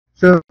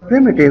So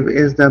primitive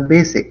is the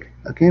basic,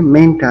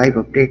 main type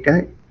of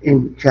data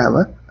in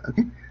Java,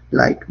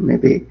 like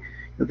maybe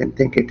you can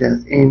think it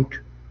as int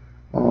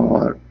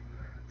or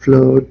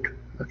float,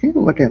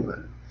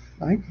 whatever,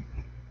 right?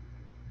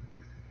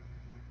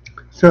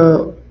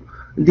 So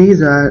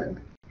these are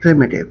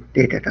primitive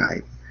data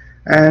types,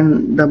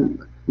 and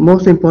the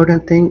most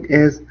important thing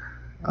is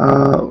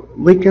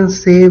we can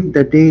save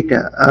the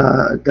data,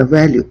 the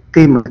value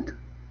qiymat,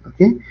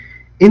 okay,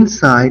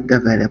 inside the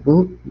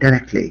variable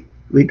directly.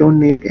 We don't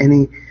need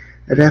any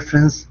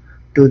reference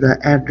to the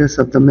address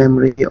of the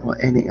memory or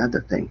any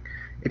other thing.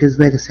 It is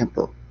very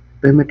simple.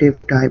 Primitive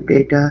type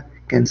data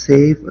can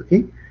save,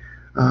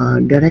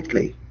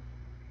 directly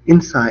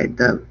inside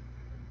the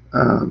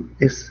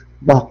its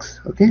box.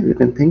 Okay, you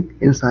can think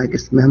inside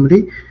its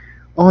memory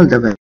all the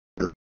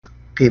variables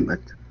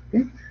qiymat.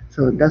 Okay,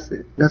 so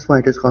that's why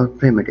it is called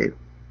primitive.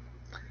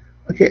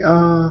 Okay,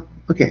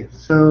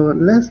 so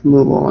let's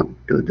move on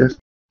to this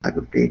type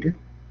of data.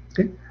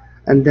 Okay,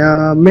 and there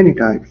are many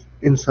types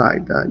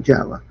inside the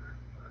Java.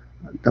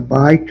 The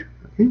byte,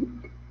 okay,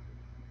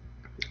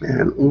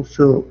 and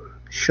also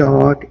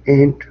short,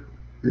 int,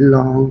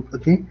 long,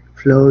 okay,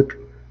 float,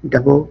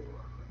 double.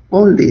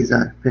 All these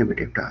are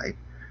primitive type.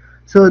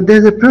 So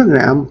there's a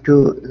program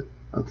to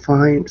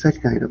find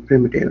such kind of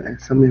primitive and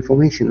some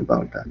information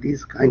about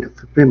these kind of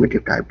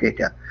primitive type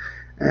data,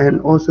 and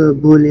also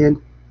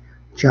Boolean,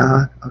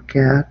 char or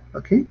char,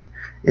 okay,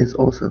 is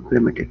also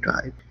primitive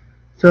type.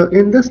 So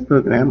in this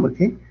program,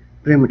 okay,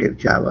 primitive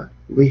Java,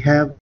 we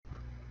have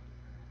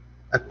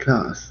a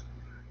class,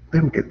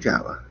 primitive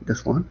Java.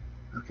 This one,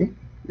 okay,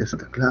 this is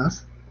the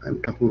class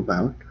I'm talking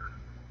about,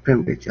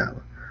 primitive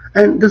Java,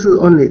 and this is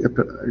only the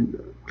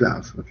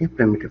class, okay,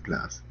 primitive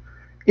class.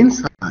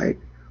 Inside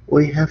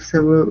we have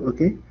several,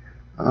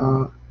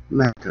 uh,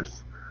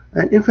 methods,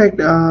 and in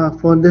fact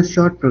for this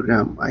short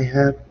program I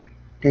have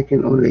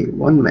taken only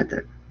one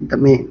method, the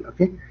main,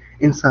 okay.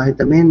 Inside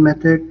the main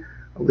method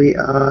we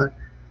are,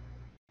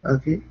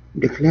 okay,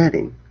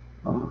 declaring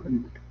uh,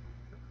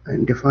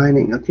 and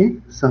defining, okay,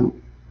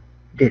 some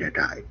data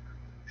type.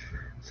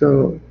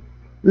 So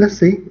let's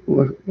see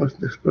what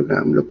this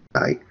program look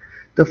like.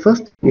 The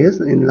first thing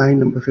is in line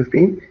number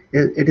 15,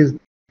 it is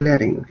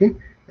declaring, okay,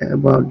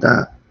 about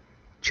the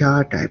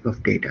char type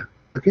of data.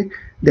 Okay,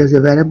 there's a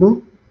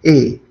variable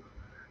a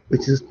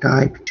which is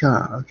type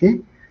char, okay,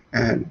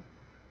 and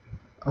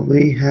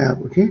we have,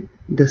 okay,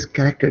 this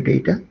character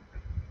data,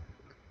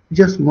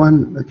 just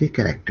one, okay,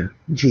 character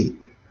G,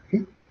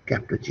 okay,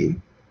 capital G.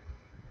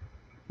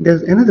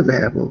 There's another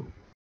variable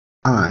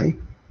I,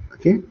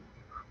 okay,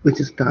 which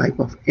is type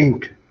of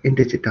int,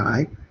 integer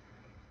type,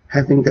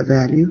 having the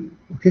value,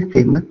 okay,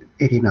 qiymat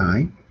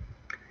 89.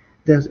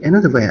 There's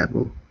another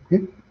variable,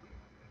 okay,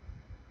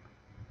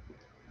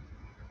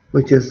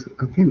 which is,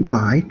 okay,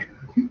 byte,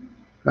 okay,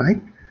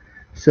 right?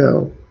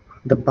 So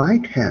the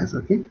byte has,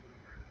 okay,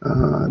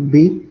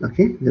 b,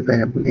 okay, the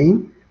variable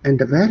name, and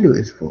the value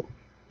is 4,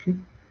 okay,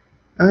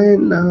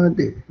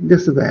 and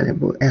this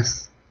variable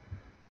s,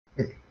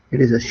 it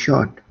is a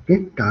short,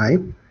 okay,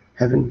 type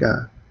having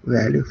the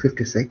value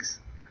 56.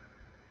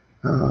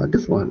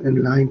 This one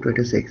in line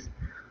 26.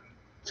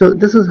 So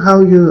this is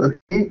how you,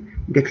 okay,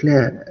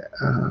 declare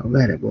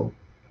variable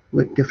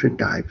with different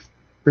types,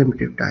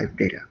 primitive type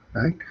data,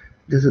 right?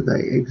 This is the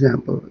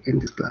example in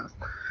this class.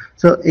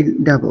 So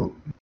double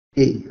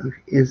A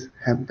is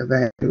have the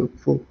value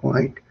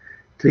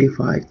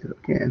 4.35,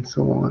 okay, and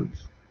so on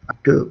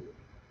up to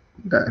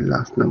the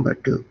last number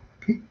 2,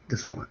 okay,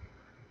 this one.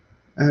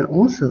 And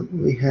also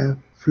we have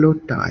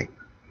float type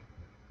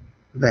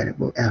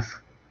variable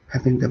f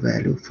having the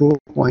value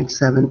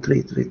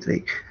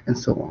 4.7333 and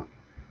so on.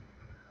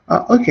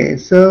 Okay,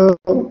 so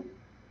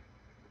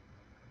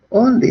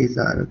all these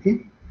are,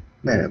 okay,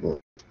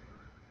 variables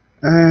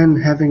and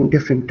having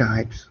different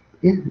types,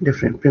 yeah,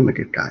 different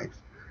primitive types.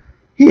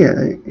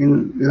 Here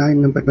in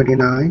line number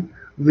 29,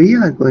 we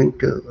are going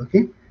to,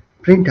 okay,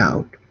 print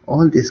out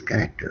all these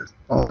characters,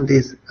 all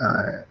these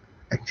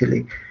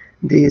actually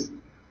these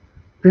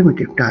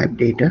primitive type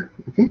data,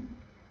 okay,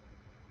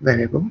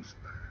 variables,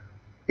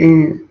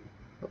 in,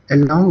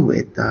 along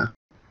with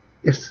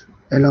its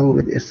along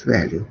with its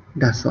value.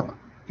 That's all.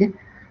 Okay,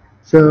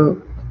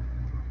 so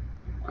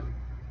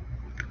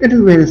it is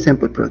very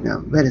simple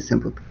program, very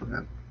simple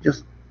program.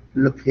 Just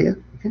look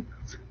here. Okay,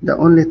 the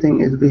only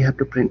thing is we have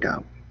to print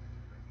out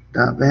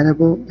the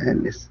variable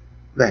and its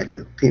value,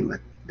 qiymat.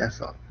 That's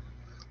all.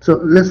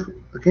 So let's,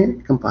 okay,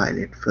 compile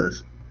it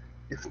first.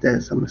 If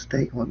there's a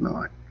mistake or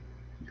not,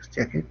 just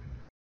check it.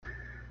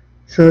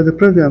 So the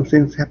program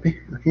seems happy.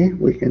 Okay,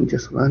 we can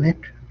just run it.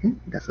 Okay,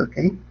 that's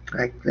okay.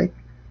 Right click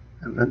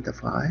and run the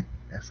file.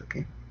 That's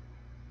okay.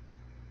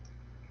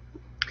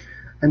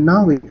 And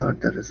now we got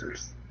the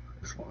results.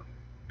 This one.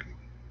 Okay.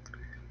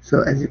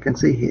 So as you can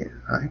see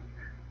here, right,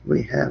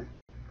 we have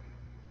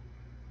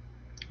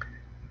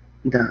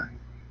the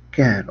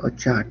char or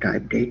char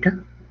type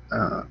data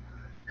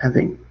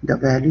having the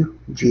value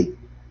G.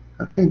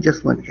 Okay,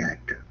 just one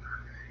character.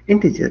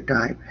 Integer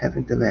type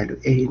having the value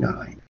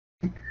 89.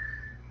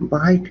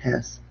 Byte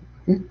has,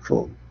 okay,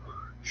 4.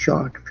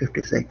 short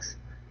 56,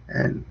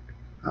 and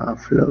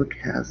float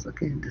has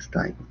this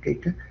type of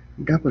data,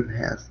 double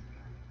has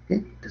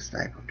this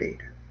type of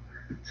data.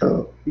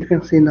 So you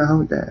can see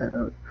now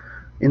that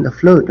in the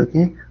float,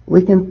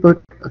 we can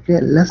put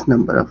less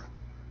number of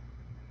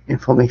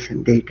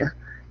information data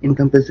in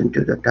comparison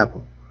to the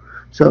double.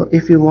 So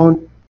if you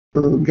want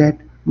to get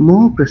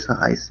more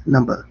precise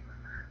number,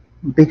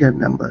 bigger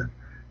number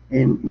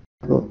in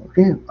double,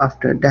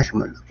 after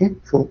decimal,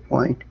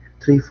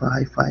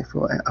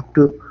 4.3554 up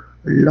to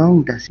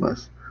long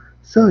decimals,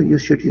 so you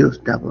should use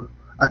double.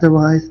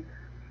 Otherwise,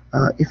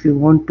 if you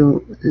want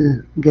to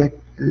get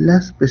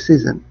less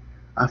precision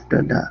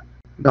after the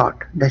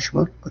dot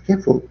decimal,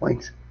 4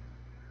 points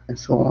and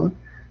so on,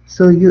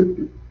 so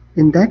you,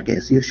 in that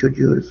case, you should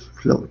use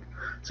float.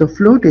 So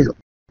float is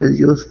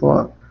used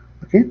for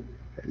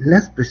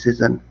less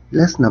precision,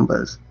 less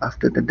numbers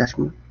after the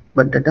decimal,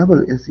 but the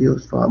double is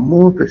used for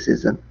more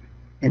precision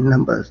in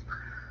numbers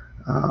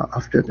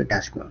after the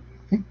decimal.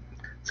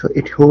 So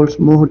it holds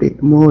more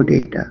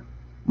data,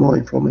 more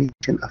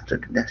information after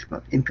the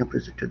decimal in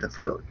comparison to the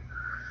float.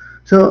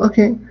 So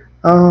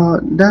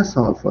that's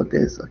all for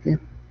this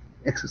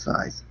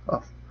exercise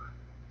of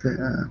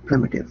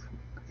primitive.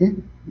 This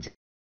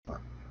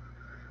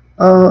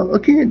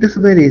is a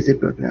very easy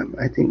program.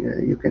 I think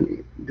you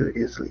can do it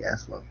easily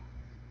as well.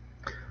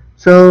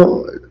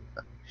 So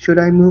should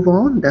I move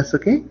on? That's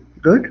okay.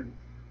 Good.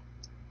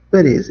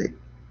 Very easy.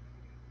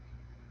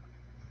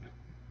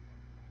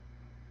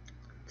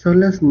 So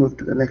let's move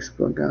to the next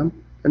program.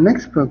 The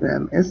next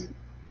program is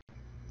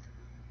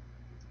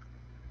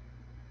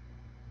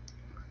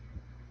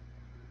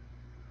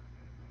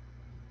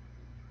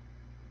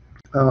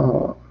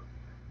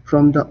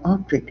from the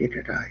object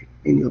data type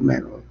in your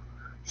manual.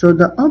 So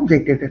the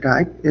object data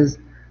type is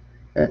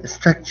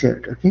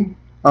structured.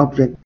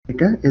 Object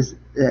data is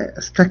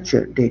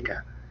structured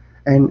data,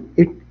 and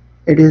it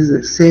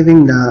is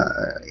saving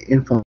the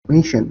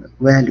information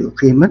value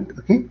कीमत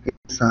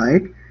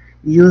inside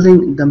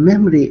using the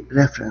memory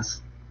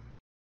reference,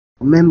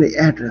 memory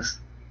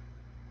address.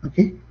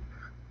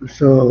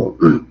 So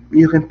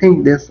you can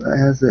think this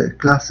as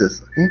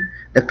classes.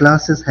 The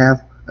classes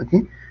have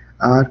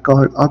are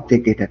called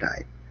object data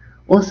type.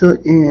 Also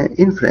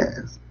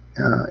interfaces,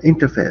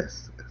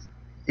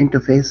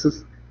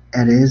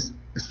 arrays,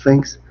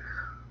 strings.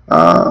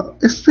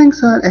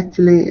 Strings are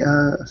actually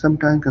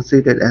sometimes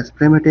considered as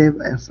primitive,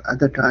 and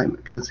other time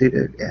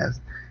considered as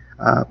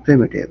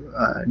primitive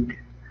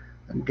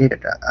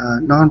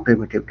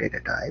non-primitive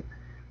data type.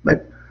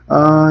 But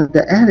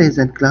the arrays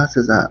and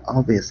classes are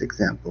obvious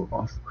example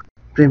of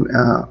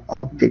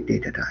object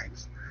data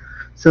types.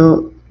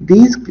 So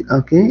these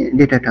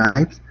data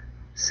types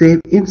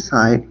save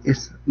inside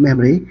its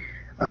memory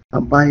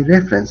by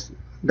reference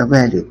the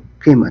value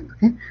कीमत.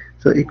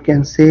 So it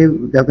can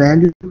save the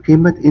value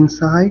कीमत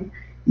inside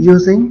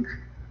using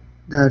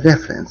the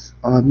reference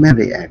or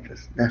memory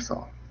address. That's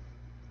all.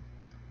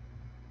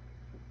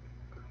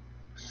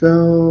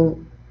 So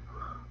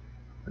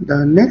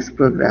the next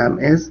program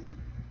is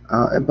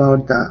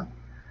about the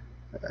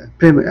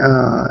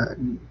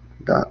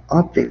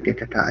object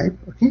data type,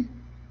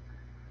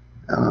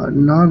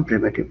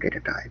 non-primitive data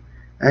type.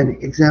 An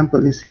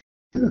example is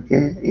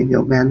in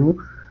your manual.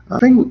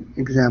 String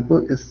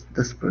example is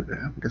this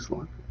program, this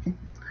one.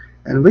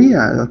 And we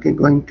are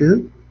going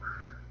to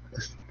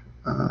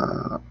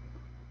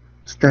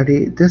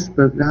study this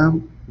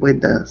program with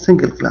the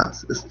single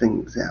class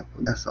string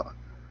example. That's all.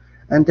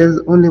 And there's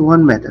only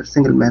one method,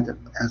 single method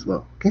as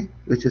well,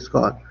 which is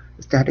called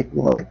static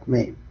void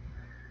main.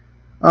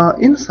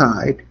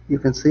 Inside, you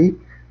can see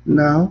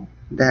now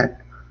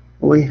that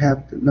we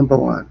have number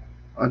 1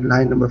 on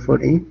line number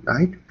 14,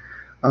 right?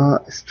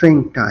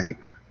 String type,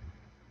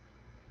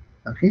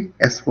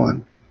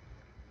 S1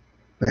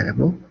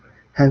 variable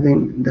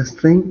having the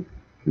string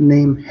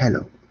name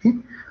hello.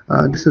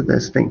 This is the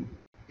string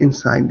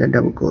inside the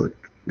double quote.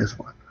 This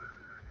one.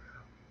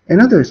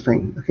 Another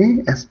string,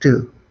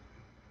 S2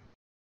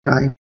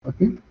 type,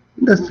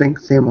 the string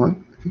same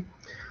one.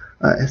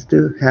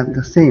 S2 have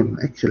the same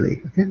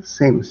actually,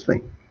 same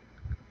string.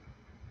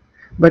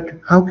 But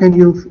how can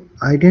you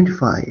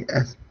identify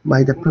as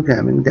by the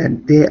programming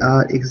that they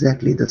are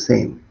exactly the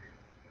same?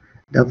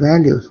 The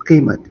values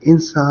कीमत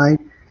inside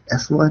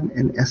S1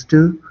 and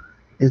S2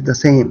 is the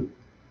same.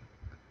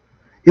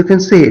 You can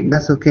say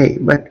that's okay,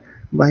 but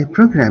by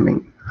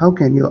programming, how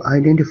can you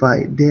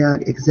identify they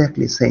are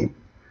exactly same?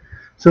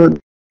 So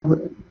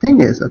the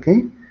thing is,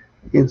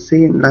 in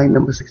C in line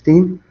number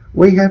 16,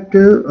 we have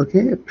to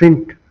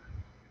print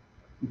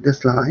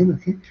this line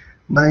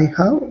by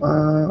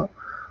how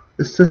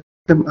the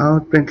system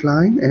out print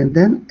line and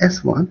then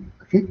S1.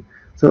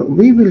 So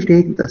we will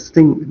take the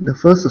string, the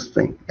first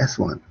string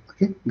S1,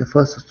 the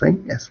first string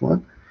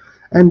S1,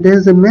 and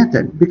there's a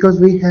method because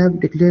we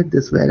have declared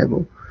this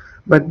variable,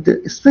 but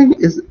the string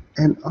is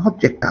an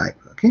object type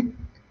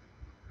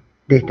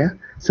data,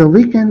 so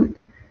we can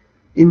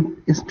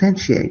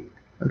instantiate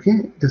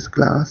this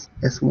class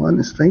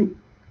S1 string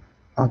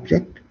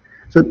object.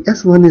 So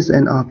S1 is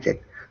an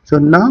object, so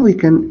now we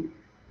can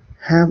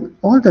have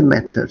all the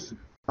methods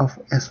of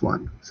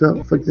S1.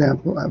 So for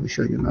example, I will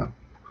show you now.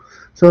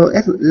 So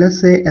let's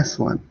say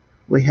S1,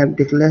 we have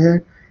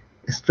declared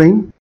a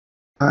string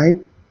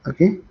type,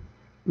 okay,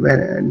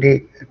 where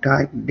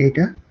type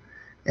data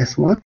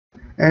S1,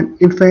 and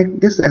in fact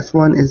this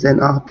S1 is an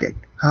object.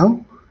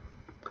 How?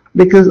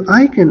 Because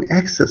I can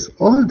access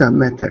all the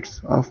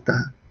methods of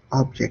the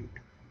object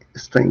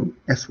string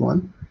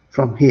S1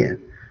 from here.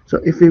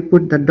 So if we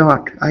put the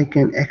dot, I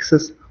can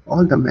access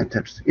all the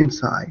methods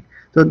inside.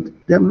 So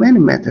there are many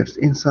methods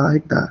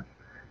inside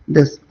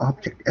this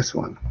object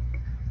S1.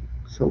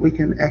 So we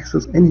can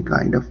access any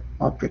kind of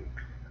object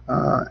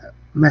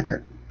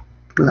method,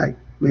 like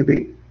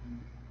maybe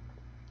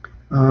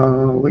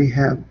we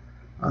have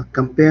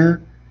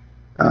compare,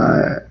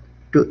 uh,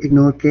 to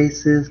ignore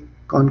cases,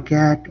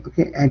 concat,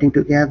 okay, adding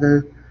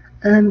together,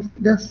 and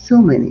there's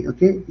so many.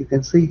 Okay, you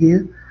can see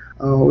here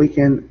we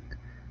can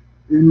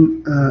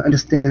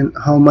understand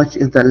how much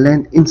is the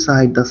length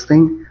inside the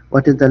string,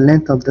 what is the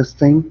length of the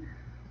string.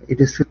 It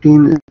is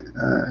 15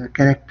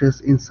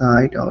 characters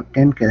inside or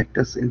 10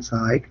 characters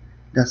inside,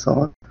 that's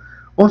all.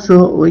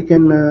 Also we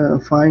can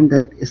find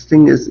that a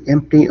string is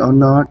empty or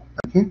not,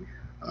 okay,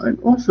 and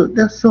also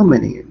there's so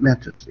many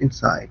methods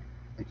inside,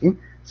 okay.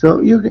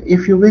 So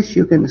if you wish,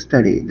 you can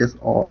study this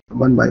all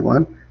one by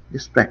one,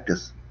 just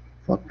practice,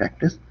 for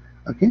practice,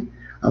 okay.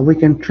 We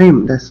can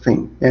trim the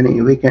string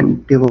and we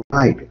can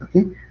divide,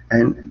 okay,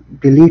 and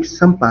delete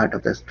some part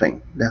of the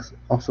string. That's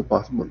also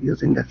possible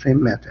using the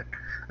trim method,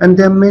 and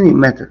there are many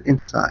methods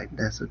inside,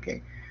 that's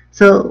okay.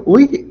 So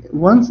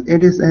once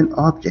it is an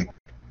object,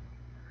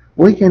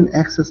 we can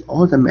access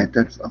all the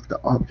methods of the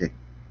object.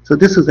 So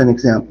this is an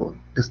example,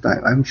 this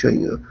time I'm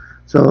showing you.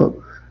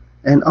 So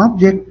an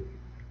object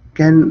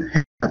can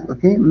have,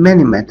 okay,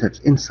 many methods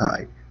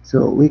inside.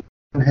 So we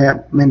can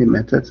have many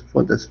methods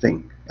for the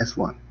string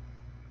S1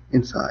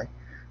 inside.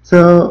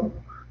 So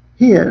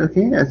here,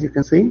 okay, as you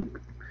can see,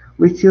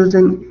 we're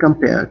choosing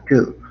compare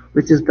to,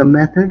 which is the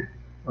method,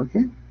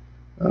 okay,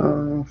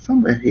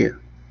 somewhere here.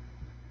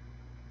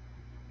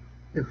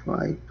 If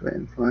I try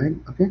and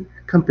find, okay,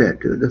 compare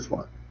to this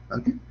one,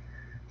 okay.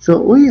 So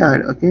we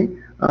are, okay,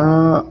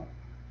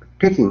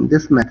 taking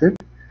this method,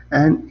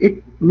 and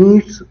it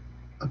needs,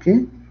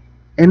 okay,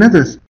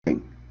 another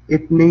string.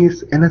 It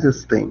needs another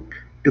string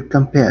to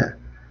compare,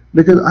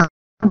 because I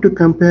want to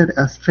compare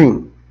a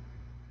string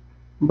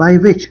by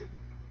which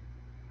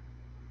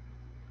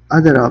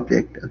other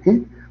object,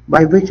 okay,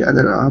 by which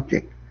other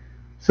object.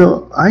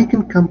 So I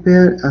can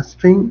compare a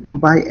string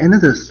by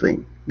another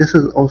string. This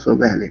is also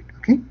valid,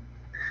 okay.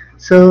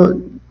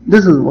 So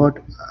this is what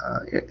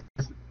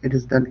it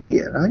is done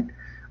here, right?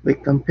 We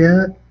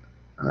compare,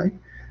 right,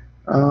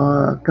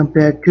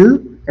 compare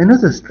to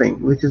another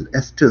string, which is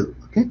S2,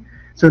 okay.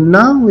 So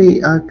now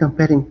we are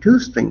comparing two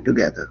strings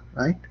together,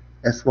 right,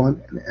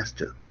 S1 and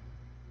S2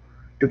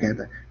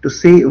 together, to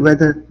see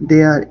whether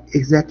they are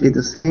exactly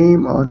the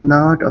same or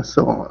not, or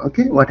so on,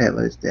 okay,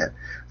 whatever is there.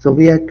 So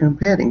we are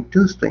comparing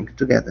two strings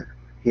together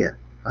here,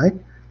 right.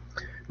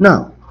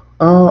 Now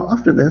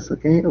after this,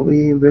 okay,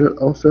 we will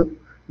also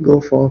go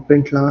for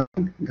print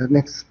line, the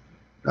next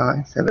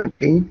line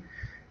 17,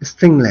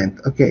 string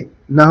length. Okay,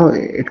 now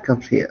it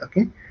comes here,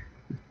 okay.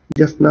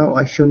 Just now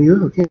I shown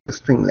you, okay, the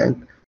string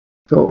length.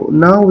 So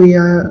now we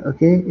are,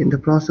 okay, in the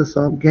process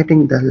of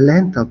getting the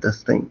length of the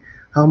string.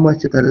 How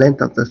much is the length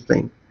of the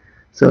string?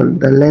 So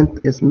the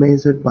length is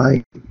measured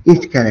by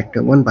each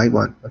character one by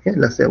one, okay.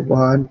 Let's say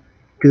 1,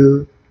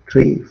 2,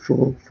 3,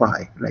 4,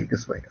 5, like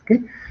this way,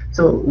 okay.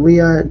 So we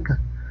are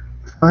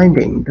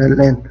finding the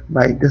length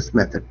by this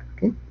method,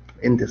 okay,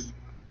 in this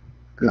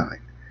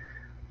line.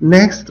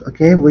 Next,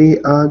 okay, we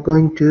are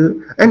going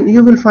to, and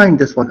you will find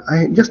this one.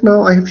 I just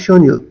now I have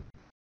shown you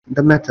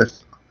the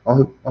methods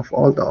all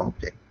the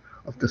object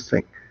of the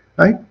string,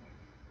 right?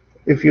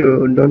 If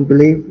you don't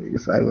believe,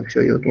 yes, I will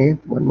show you again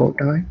one more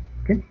time,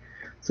 okay.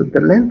 So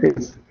the length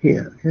is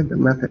here, okay. The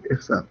method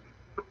is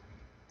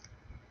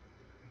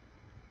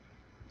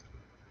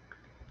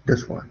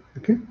this one,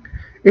 okay.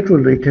 It will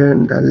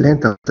return the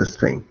length of the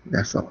string,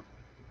 that's all,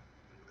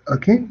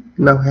 okay.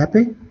 Now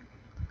happy?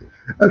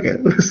 Okay,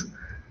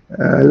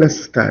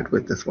 let's start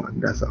with this one,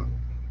 that's all.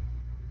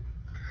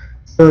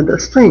 So the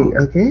string,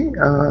 okay,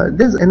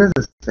 there's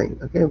another string,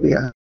 okay, we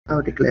are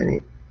now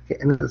declaring,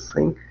 okay, another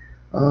string,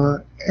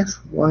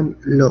 S1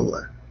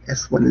 lower,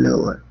 S1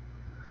 lower.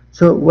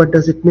 So what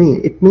does it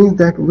mean? It means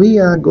that we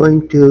are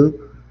going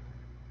to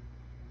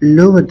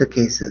lower the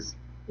cases,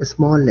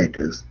 small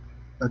letters,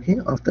 okay,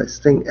 of the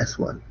string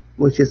S1,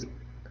 which is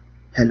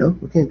hello,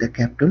 okay, the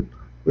capital,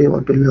 we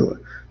want to lower.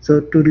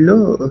 So to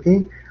lower,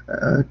 okay,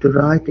 to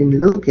write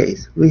in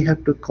lowercase, we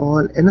have to call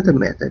another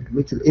method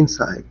which is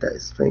inside the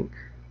string,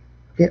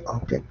 okay,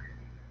 object,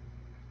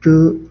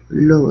 to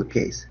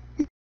lowercase.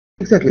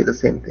 Exactly the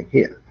same thing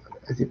here,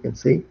 as you can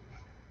see,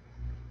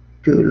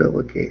 to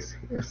lowercase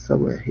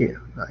somewhere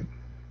here, right.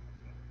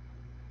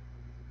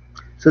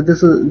 So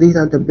these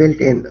are the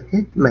built-in,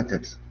 okay,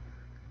 methods,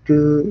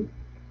 to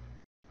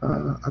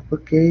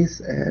uppercase,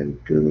 and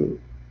to,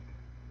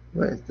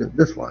 where is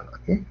this one,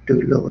 okay, to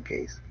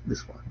lowercase,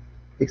 this one.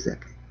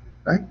 exactly,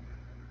 right?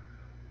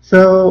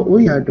 So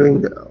we are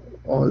doing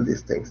all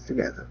these things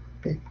together,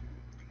 okay,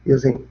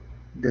 using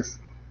this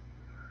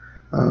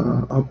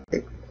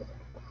object,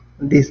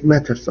 these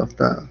methods of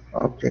the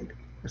object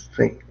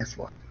string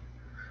S1.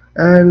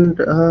 And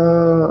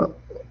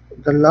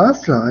the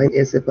last line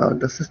is about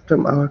the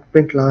system out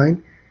print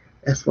line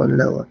S1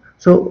 lower.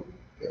 So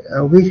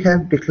we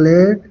have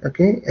declared,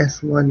 okay,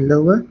 S1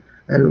 lower,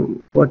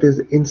 and what is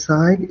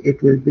inside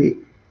it will be,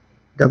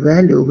 the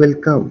value will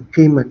come,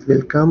 qiymat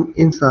will come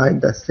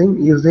inside the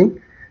string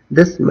using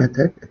this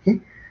method, okay,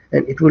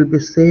 and it will be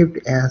saved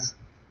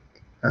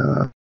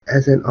uh,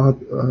 as an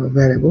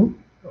variable,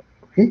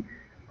 okay,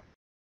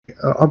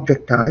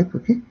 object type,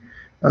 okay,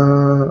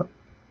 uh,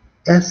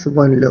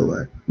 S1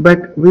 lower,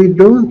 but we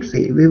will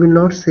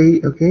not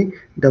say, okay,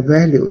 the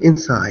value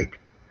inside.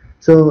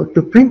 So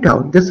to print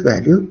out this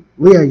value,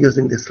 we are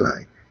using this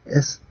line,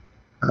 S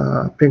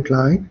print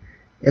line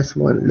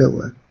S1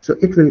 lower. So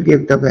it will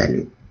give the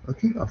value,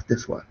 okay, of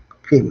this one,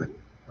 payment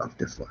of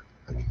this one.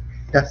 Okay,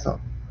 that's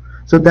all.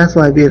 So that's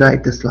why we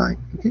write this line.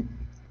 Okay.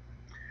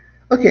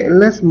 Okay,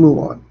 let's move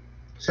on.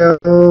 So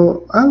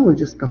I will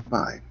just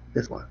compile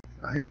this one,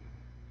 right?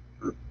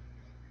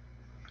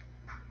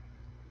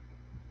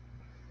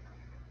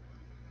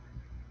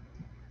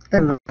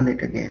 And run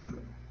it again.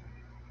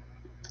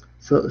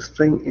 So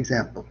string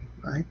example,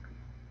 right?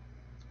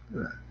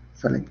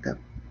 Select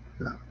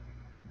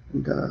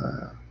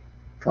the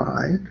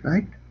file,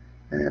 right?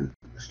 And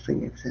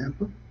string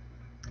example,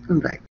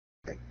 and right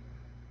click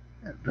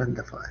and run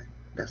the file.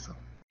 That's all.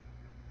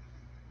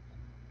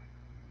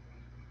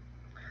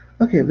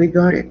 Okay, we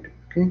got it.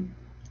 Okay,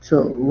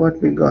 so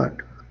what we got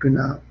to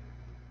now?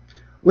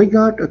 We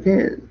got,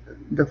 okay,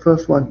 the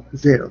first one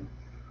 0.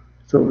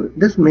 So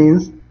this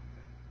means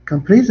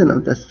comparison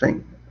of the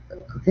string,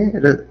 okay,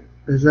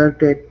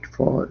 resulted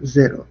for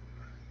 0.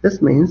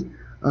 This means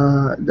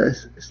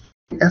the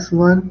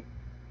S1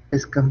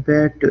 is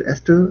compared to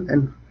S2,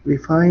 and we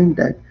find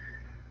that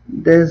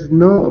there's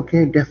no,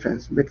 okay,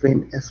 difference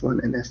between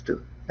S1 and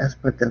S2 as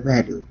per the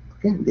value.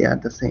 Okay, they are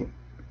the same.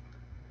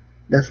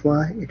 That's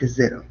why it is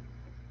 0.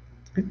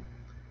 Okay.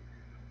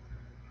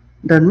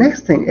 The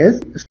next thing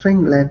is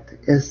string length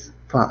is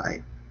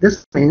 5.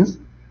 This means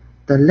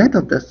the length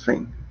of the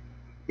string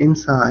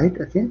inside,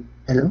 okay,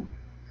 hello,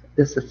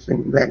 this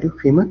string value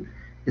qiymat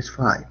is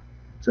 5.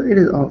 So it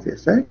is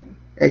obvious, right?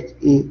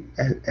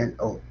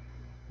 HELLO.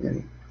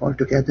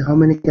 Altogether, how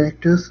many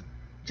characters?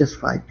 Just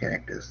 5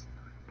 characters.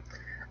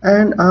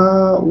 And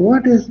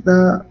what is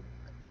the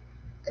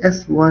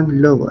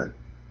S1 lower?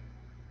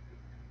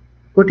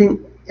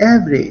 Putting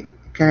every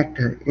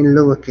character in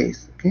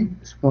lowercase, okay,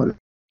 smaller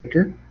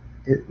letter,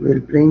 it will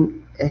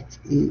bring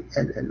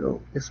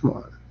HELLO,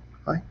 small,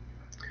 right?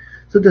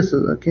 So this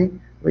is, okay,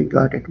 we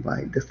got it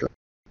by this line.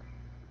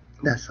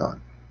 That's all.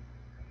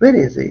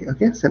 Very easy,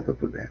 okay, simple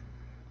program.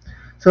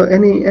 So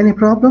any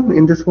problem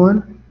in this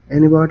one?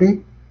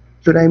 Anybody?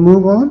 Should I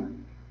move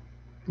on?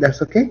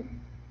 That's okay.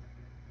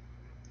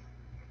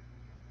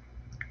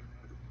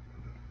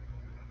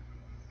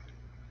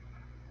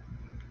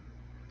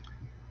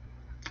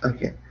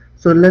 Okay,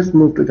 so let's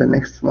move to the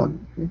next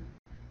one. Okay,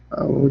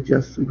 we'll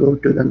just go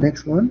to the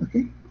next one.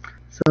 Okay,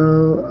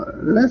 so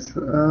let's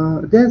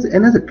there's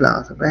another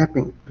class,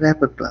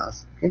 wrapper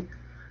class. Okay,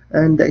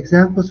 and the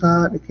examples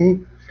are, okay,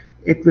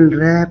 it will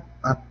wrap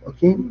up.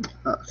 Okay,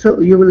 so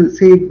you will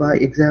see it by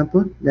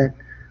example that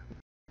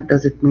what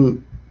does it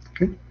mean.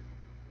 Okay,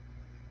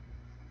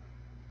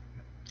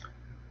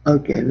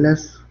 okay,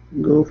 let's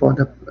go for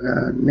the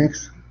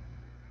next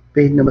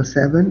page number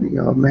 7,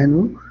 your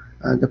manual.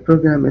 The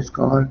program is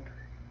called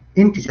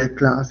integer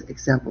class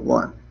example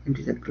 1.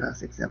 Integer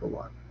class example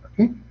 1.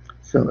 Okay,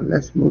 so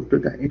let's move to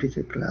the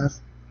integer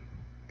class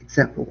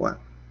example 1.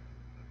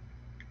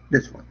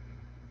 This one.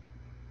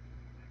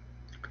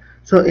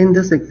 So in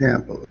this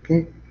example,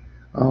 okay,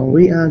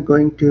 we are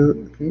going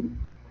to, okay,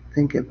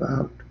 think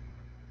about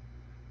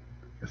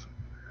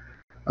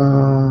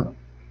uh,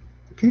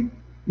 okay,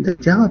 the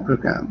Java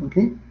program,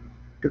 okay,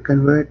 to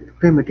convert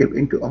primitive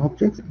into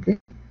objects. Okay,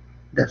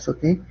 that's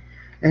okay,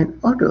 and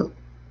auto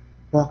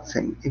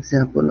boxing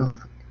example of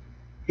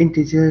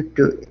integer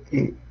to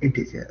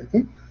integer,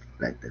 okay,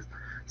 like this.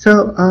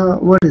 So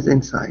what is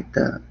inside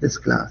this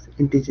class,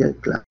 integer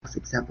class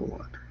example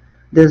 1?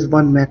 There's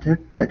one method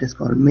that is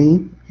called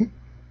main. Okay,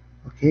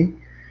 okay.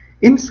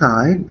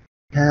 Inside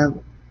we have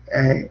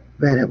a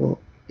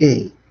variable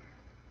a,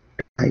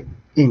 type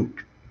int,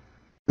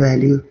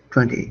 value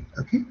 20.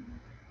 Okay,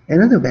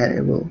 another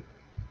variable,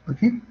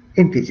 okay,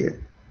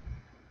 integer,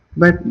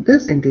 but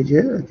this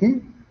integer,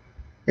 okay,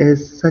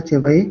 is such a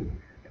way,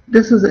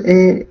 this is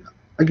a,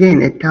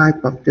 again, a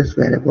type of this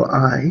variable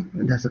I,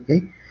 that's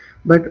okay,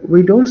 but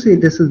we don't see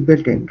this is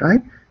built in,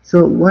 right?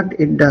 So what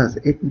it does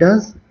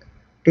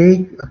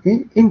take,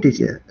 okay,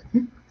 integer.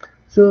 Okay,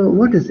 so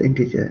what is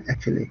integer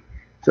actually?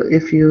 So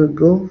if you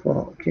go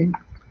for, okay,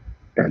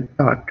 that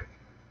dot,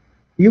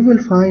 you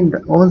will find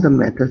all the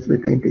methods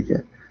with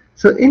integer.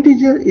 So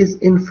integer is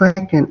in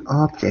fact an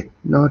object,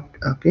 not,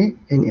 okay,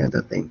 any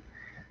other thing.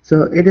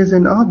 So it is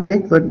an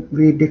object, but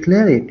we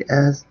declare it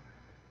as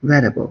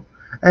variable.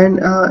 And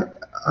uh,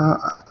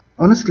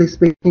 honestly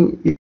speaking,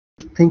 you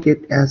think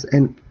it as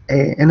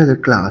another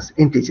class,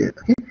 integer.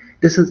 Okay,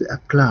 this is a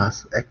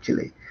class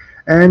actually,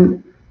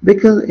 and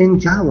because in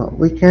Java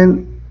we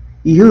can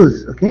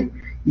use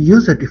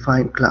user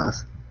defined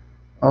class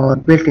or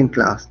built-in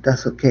class.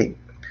 That's okay.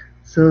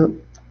 So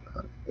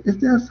is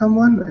there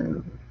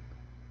someone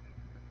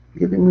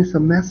giving me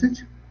some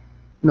message?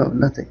 No,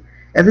 nothing.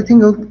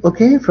 Everything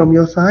okay from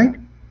your side?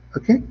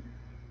 Okay,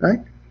 right?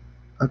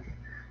 Okay.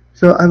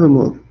 So I will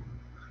move.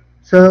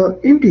 So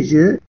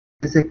integer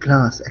is a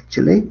class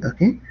actually,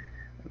 okay,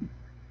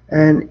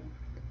 and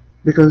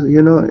because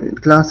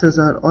classes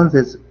are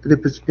always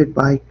represented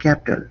by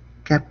capital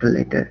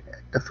letter.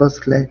 The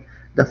first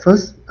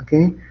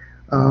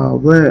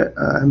where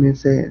I mean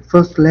say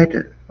first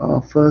letter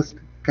or first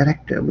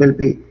character will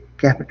be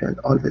capital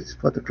always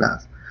for the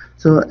class.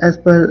 So as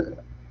per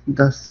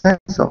the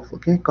sense of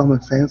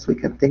common sense, we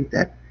can think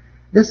that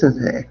this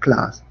is a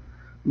class,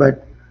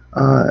 but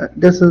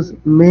this is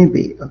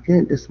maybe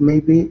this may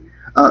be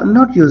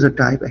not user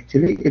type.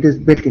 Actually it is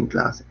built-in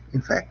class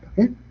in fact.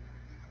 Okay,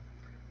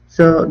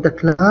 so the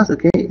class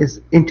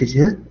is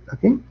integer,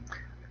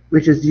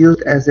 which is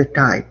used as a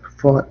type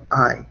for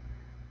I.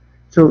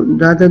 So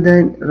rather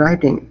than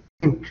writing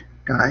int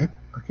type,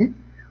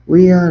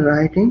 we are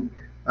writing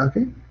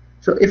okay.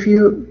 So if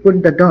you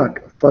put the dot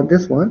for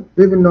this one,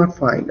 we will not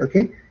find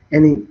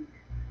any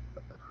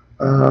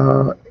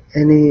uh,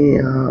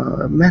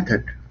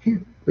 method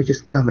which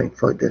is coming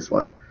for this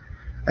one,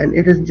 and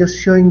it is just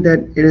showing that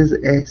it is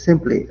a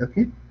simply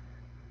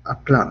a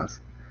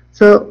class.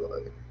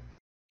 So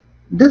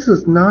this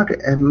is not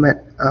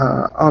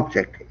a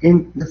object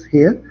in this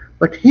here,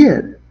 but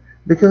here,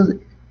 because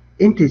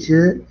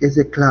integer is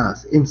a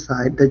class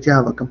inside the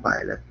Java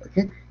compiler,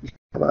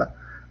 Java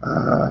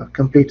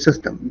complete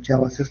system,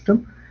 Java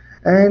system,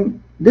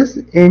 and this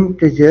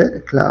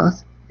integer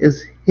class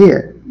is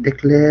here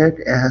declared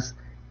as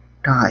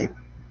type,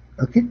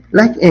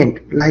 like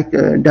int, like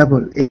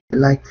double,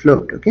 like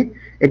float,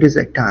 it is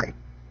a type,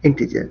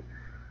 integer.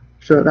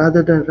 So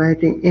rather than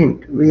writing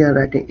int, we are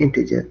writing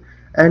integer.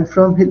 And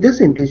from this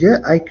integer,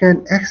 I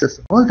can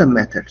access all the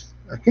methods,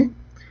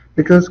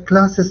 because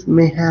classes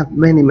may have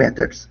many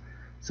methods.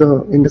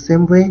 So in the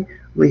same way,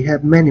 we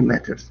have many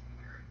methods.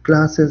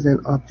 Classes and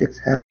objects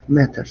have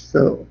methods.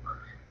 So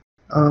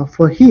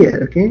for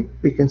here,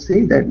 we can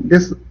see that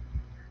this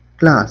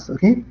class,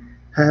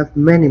 have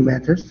many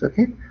methods,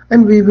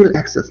 and we will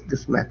access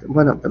this method,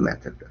 one of the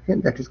method,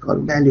 that is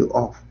called value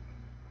of.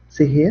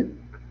 See here.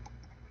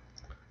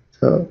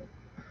 So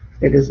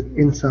it is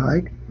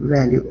inside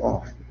value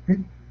of,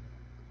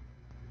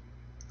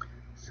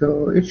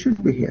 so it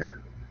should be here,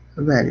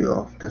 value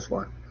of this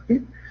one,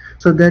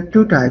 so there are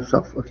two types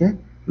of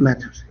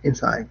methods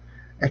inside.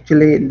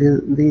 Actually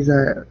these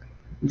are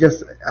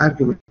just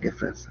argument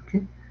difference,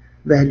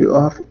 value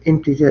of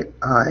integer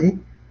I,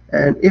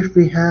 and if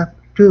we have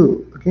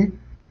two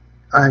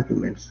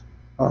arguments,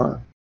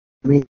 or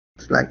means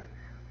like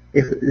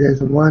if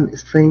there's one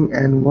string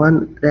and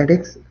one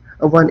radix,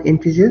 or one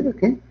integer,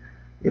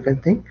 you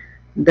can think,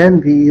 then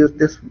we use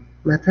this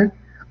method.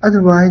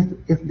 Otherwise,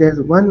 if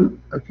there's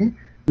one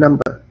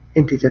number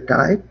integer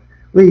type,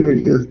 we will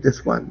use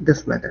this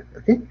method.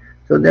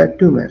 So there are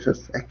two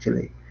methods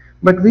actually,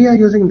 but we are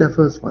using the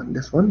first one,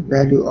 this one,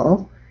 value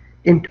of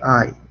int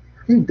I,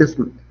 this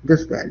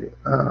value,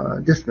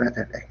 this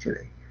method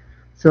actually.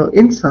 So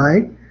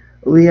inside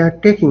we are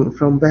taking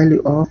from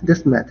value of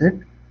this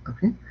method,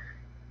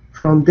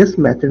 from this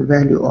method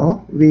value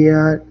of, we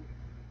are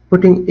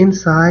putting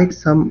inside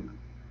some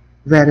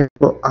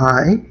variable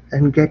I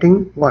and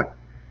getting what,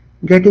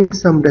 getting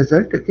some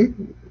result,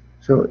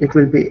 so it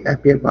will be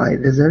appear by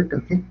result,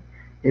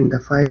 in the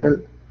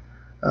final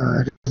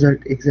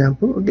result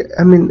example,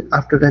 I mean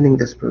after running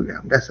this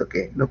program. That's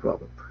okay, no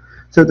problem.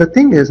 So the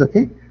thing is,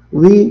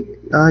 we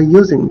are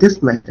using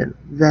this method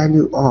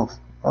value of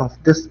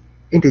this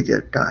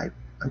integer type,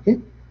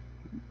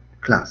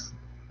 class.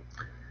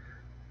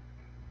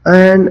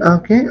 And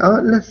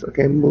let's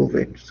move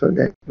it so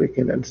that we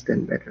can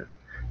understand better.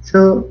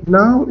 So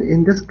now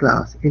in this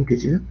class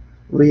integer,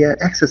 we are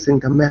accessing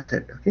the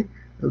method,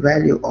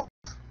 value of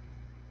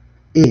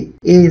a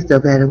is the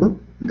variable,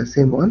 the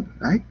same one,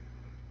 right?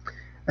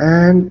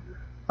 And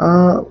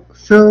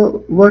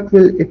so what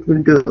will it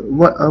will do,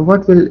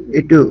 what will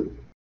it do?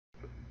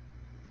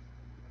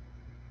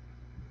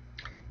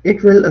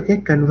 It will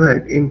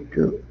convert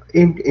into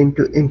int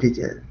into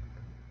integer,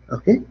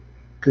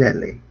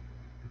 clearly.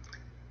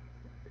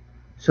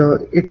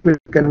 So it will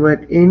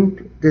convert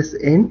this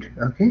int,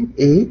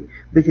 a,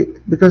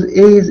 because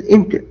a is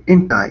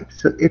int type,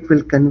 so it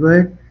will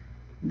convert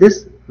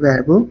this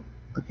variable,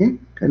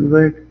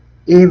 convert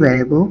a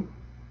variable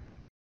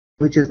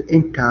which is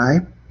int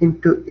type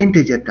into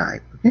integer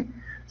type.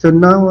 So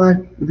now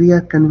we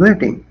are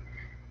converting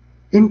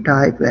int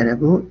type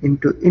variable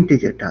into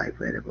integer type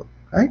variable,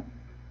 right?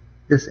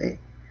 This a.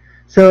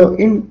 So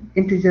in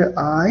integer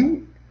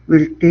I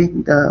will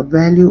take the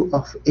value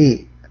of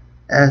a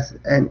as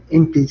an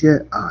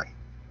integer I.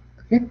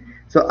 Okay,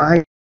 so I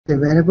is a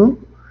variable,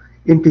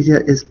 integer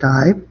is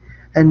type,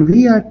 and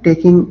we are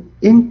taking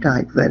int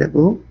type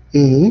variable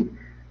a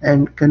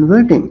and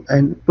converting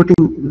and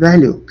putting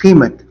value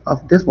qiymat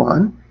of this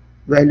one,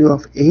 value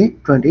of a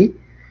 20,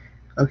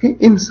 okay,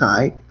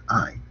 inside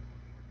I.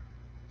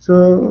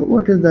 So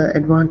what is the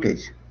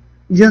advantage?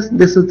 Just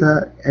this is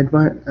the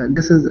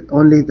this is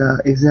only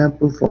the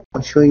example for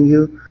showing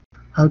you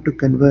how to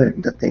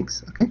convert the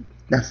things. Okay,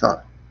 that's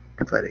all.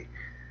 Don't worry.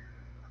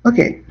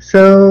 Okay,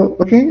 so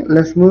okay,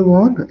 let's move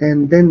on,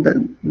 and then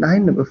the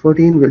line number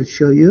 14 will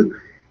show you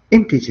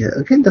integer.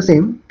 Okay, the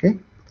same. Okay,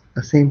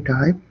 the same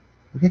type.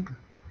 Okay,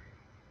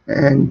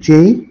 and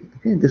j.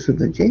 Okay, this is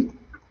the j.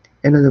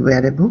 Another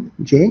variable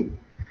j.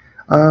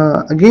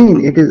 Again,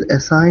 it is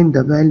assigned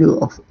the value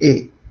of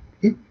a.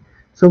 Okay,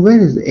 so where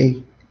is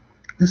a?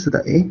 This is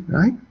the a,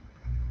 right?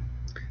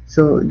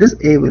 So this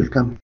a will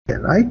come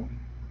here, right?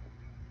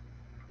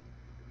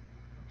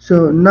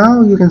 So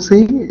now you can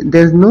see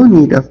there's no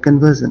need of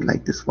conversion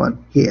like this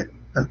one here.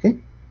 Okay,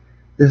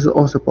 this is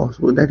also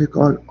possible. That is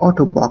called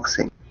auto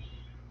boxing.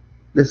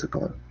 This is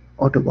called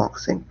auto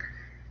boxing,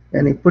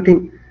 and it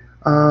putting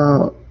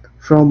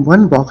from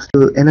one box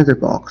to another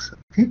box,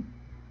 okay,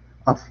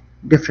 of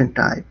different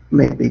type,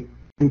 maybe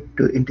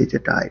into integer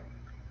type.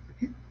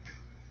 Okay,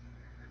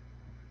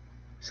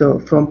 so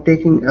from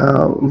taking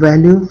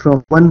value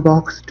from one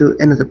box to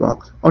another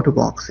box, auto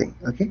boxing.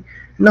 Okay,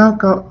 now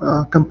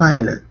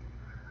compiler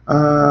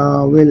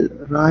will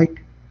write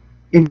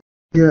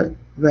integer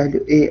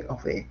value a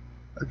of a.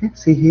 Okay,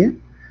 see here.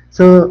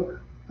 So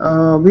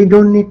we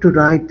don't need to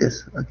write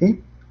this. Okay,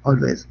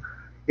 always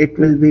it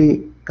will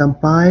be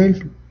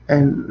compiled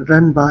and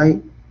run by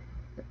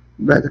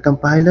the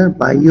compiler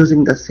by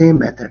using the same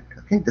method.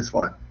 Okay, this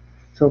one.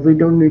 So we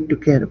don't need to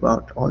care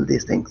about all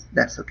these things.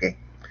 That's okay.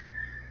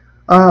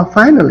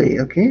 Finally,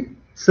 okay,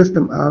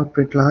 system out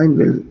print line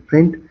will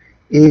print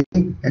a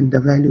and the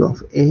value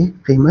of a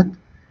qiymat,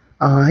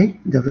 I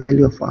the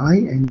value of I,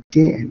 and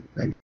j and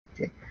value of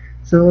j.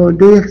 So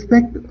do you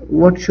expect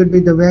what should be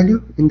the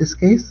value in this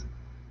case?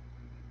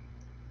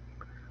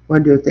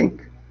 What do you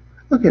think?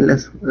 Okay,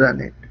 let's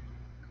run it.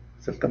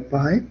 So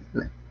compile,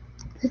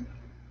 okay,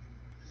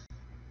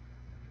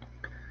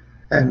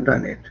 and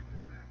run it.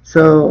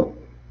 So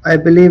I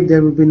believe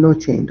there will be no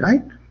change,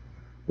 right?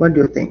 What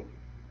do you think?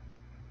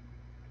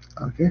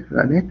 Okay,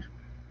 run it.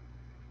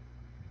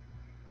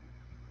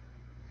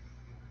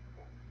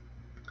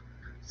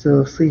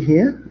 So see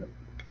here,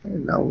 okay,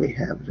 now we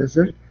have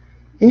result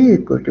a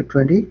equal to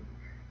 20,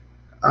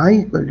 I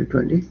equal to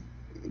 20,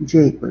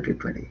 j equal to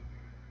 20.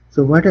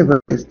 So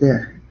whatever is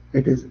there,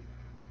 it is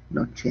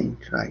not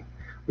changed, right?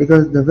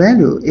 Because the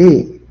value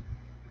a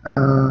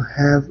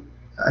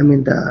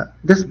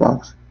this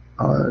box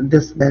or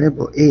this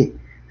variable a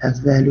has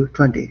value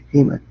 20,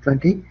 qiymat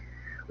 20,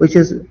 which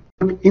is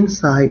put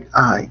inside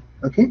I.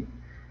 Okay,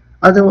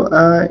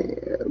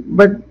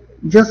 but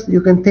just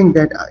you can think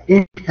that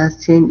int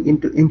has changed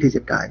into integer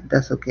type.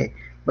 That's okay,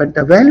 but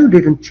the value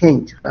didn't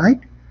change, right?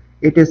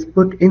 It is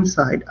put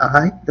inside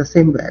I, the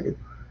same value,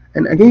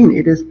 and again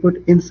it is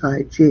put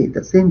inside j,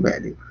 the same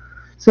value.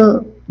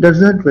 So the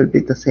result will be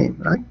the same,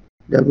 right?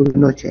 There will be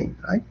no change,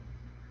 right?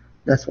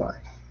 That's why.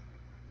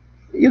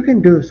 You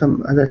can do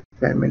some other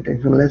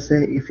experimentation. Let's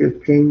say if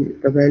you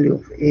change the value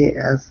of a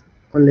as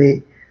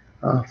only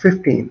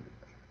 15,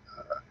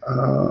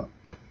 uh,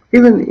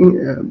 even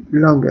in,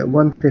 longer,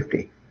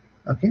 150.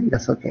 Okay,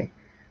 that's okay.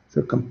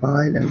 So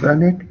compile and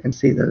run it and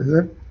see the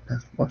result.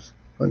 That's what's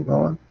going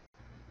on.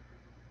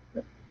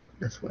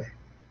 This way.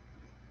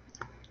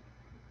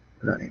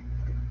 Run it.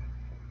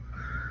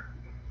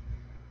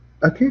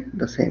 Okay,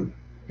 the same,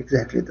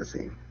 exactly the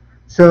same.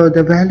 So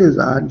the values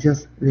are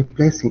just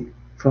replacing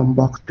from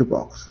box to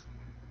box.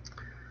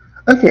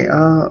 Okay,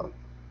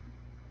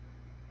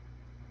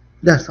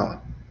 that's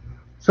all.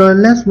 So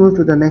let's move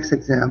to the next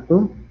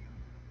example.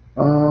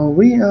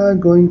 We are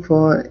going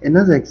for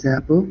another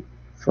example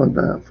from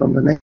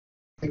the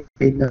next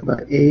page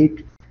number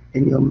 8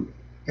 in your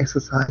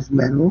exercise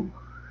manual.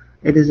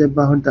 It is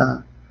about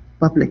the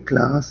public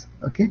class,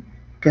 okay,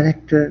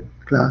 character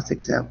class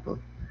example.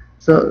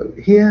 So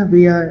here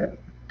we are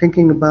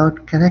thinking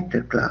about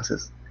character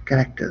classes,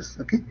 characters,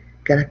 okay,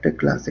 character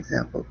class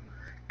example,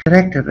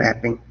 character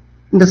wrapping.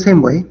 In the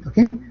same way,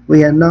 okay,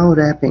 we are now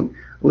wrapping.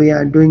 We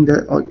are doing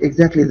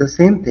exactly the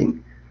same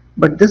thing,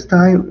 but this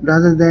time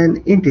rather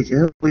than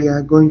integer, we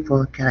are going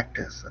for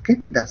characters.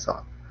 Okay, that's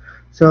all.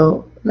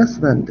 So let's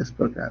run this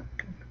program,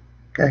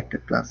 character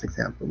class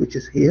example, which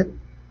is here.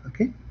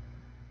 Okay,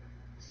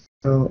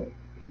 so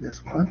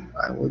this one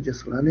I will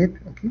just run it.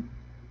 Okay,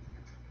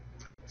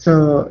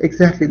 so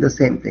exactly the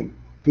same thing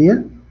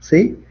here.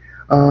 See,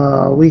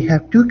 we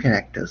have two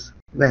characters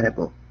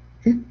variable.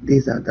 Okay,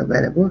 these are the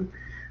variable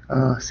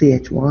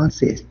ch1,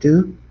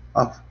 ch2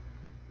 of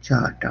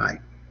char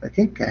type.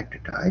 Okay, character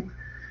type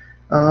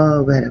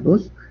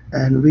variables,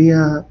 and we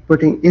are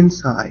putting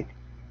inside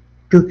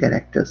two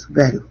characters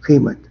value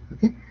qiymat.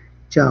 Okay,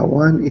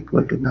 char1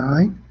 equal to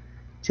 9,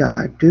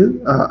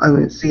 char2, I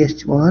mean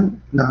ch1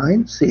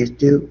 9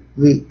 ch2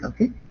 v.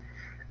 Okay,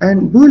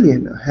 and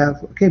boolean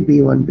have, okay,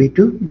 b1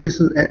 b2. This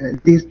is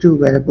these two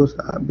variables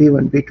are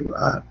b1 b2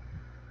 are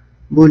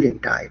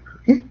boolean type.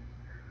 Okay,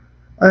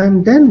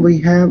 and then we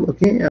have,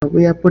 okay,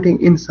 we are putting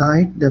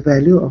inside the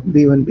value of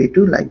b1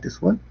 b2 like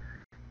this one,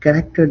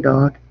 character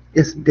dot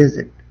is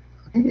digit.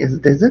 Okay, is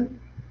digit.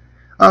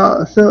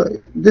 So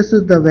this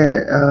is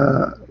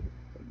the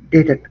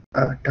data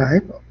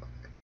type.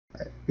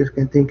 You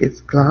can think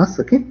it's class.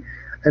 Okay,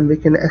 and we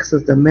can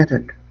access the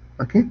method.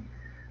 Okay,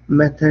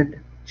 method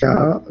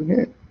char.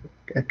 Okay,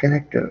 a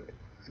character.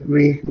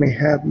 We may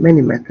have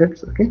many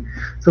methods. Okay,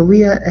 so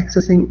we are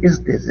accessing is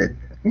digit.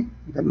 Okay,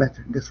 the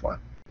method, this one,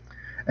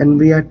 and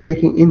we are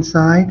taking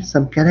inside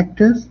some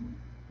characters.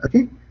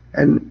 Okay,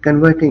 and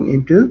converting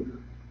into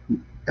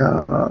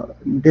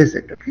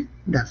digit. Okay,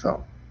 that's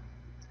all.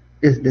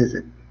 Is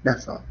digit.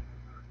 That's all.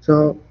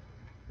 So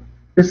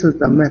this is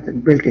the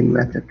method, built-in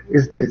method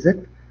is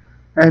digit,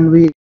 and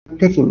we are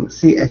taking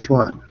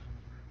ch1.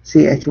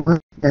 ch1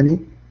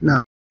 and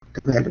now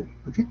the value.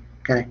 Okay,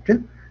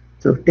 character.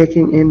 So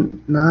taking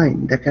in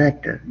 9, the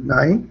character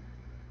 9.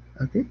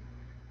 Okay,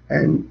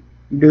 and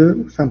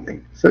do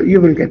something. So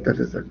you will get the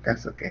result.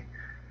 That's okay.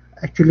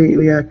 Actually,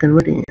 we are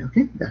converting it.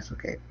 Okay, that's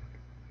okay.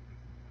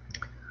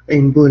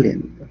 In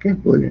boolean. Okay,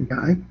 boolean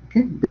type.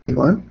 Okay,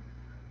 b1.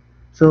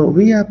 So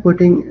we are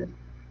putting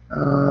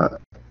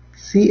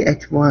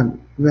ch1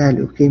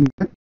 value came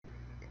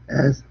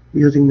as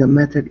using the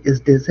method is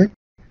digit,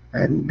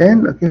 and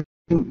then, okay,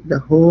 the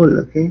whole,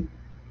 okay,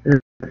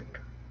 result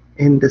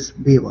in this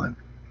b1,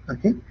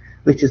 okay,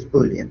 which is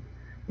boolean.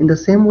 In the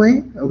same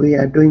way we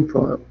are doing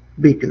for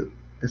b2,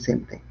 the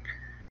same thing.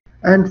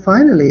 And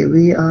finally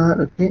we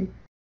are, okay,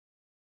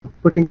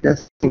 putting the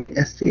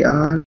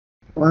str1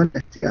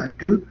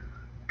 str2,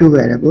 two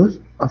variables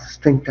of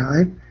string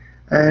type,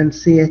 and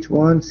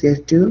ch1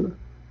 ch2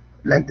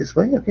 like this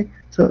way. Okay,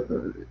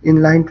 so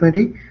in line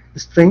 20,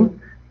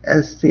 string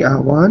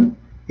str1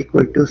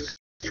 equal to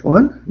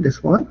ch1,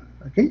 this one.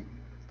 Okay,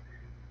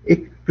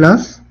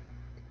 plus,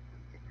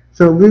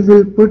 so we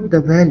will put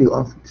the value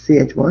of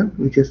ch1,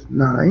 which is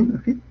 9.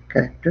 Okay,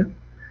 character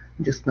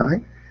just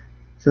 9.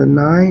 So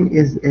 9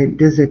 is a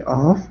digit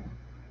of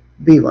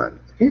b1.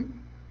 Okay,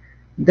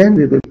 then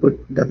we will put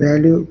the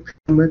value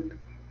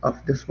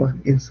of this one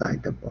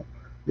inside the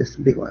this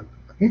b1.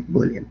 Okay,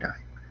 boolean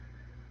type.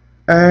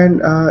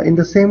 And in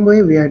the same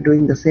way we are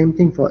doing the same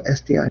thing for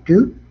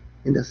str2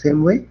 in the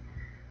same way.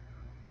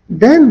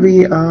 Then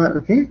we are,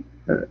 okay,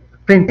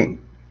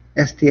 printing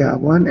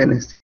str1 and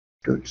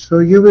str2. So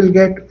you will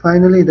get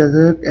finally the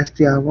result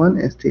str1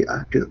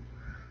 str2.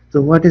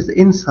 So what is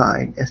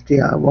inside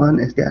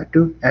str1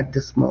 str2 at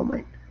this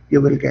moment?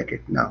 You will get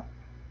it now.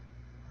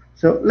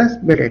 So let's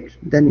build it,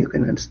 then you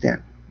can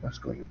understand what's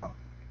going on.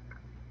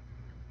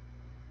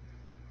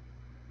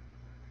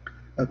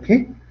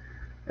 Okay,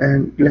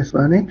 and let's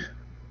run it.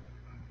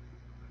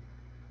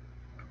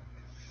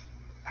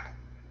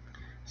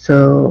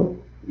 So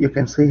you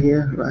can see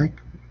here, right,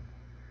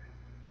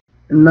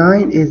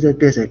 9 is a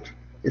digit,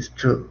 is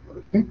true.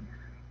 Okay,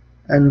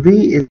 and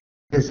v is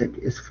a digit,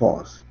 is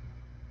false.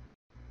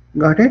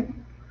 Got it?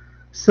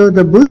 So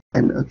the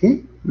boolean,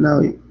 okay,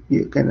 now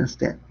you can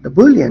understand, the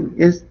boolean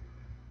is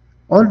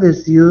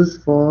always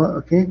used for,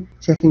 okay,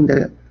 checking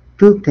the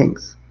two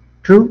things,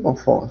 true or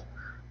false,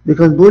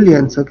 because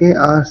booleans, okay,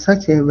 are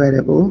such a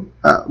variable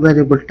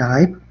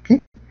type. Okay,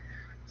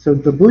 so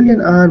the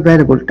boolean are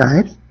variable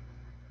types.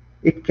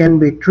 It can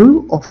be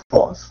true or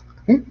false.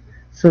 Okay,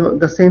 so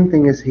the same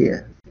thing is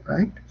here,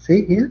 right?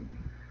 See here,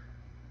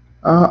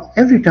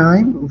 every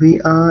time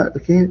we are,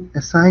 okay,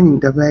 assigning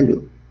the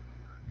value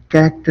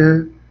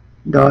character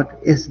dot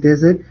is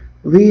digit,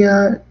 we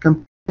are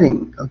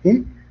comparing,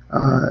 okay,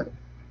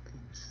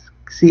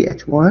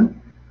 ch1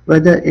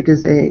 whether it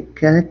is a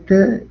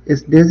character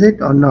is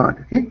digit or not.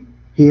 Okay,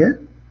 here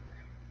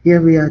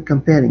we are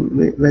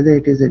comparing whether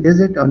it is a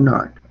digit or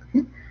not.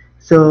 Okay,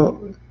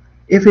 so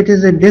if it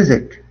is a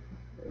digit,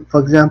 for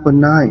example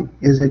 9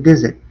 is a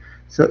digit,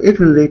 so it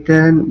will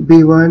return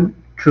b1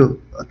 true.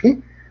 Okay,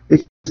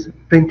 which is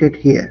printed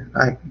here,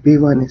 right?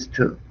 b1 is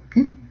true.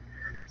 Okay,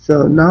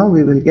 so now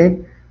we will get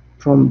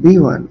from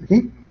b1,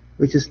 okay,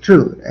 which is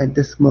true at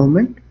this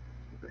moment,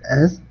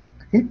 as,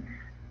 okay,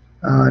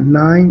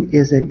 9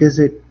 is a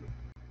digit,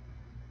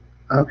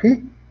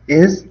 okay,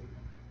 is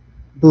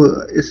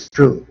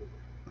true.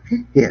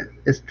 Okay, here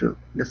is true,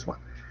 this one.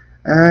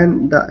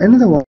 And the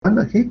another one,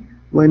 okay,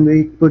 when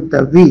we put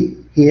the v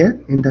here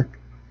in the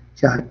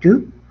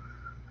char2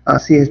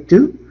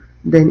 ch2,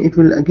 then it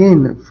will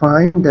again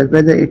find that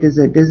whether it is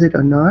a digit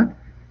or not.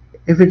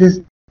 If it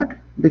is not,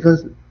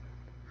 because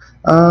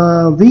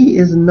v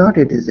is not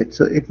a digit,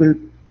 so it will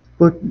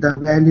put the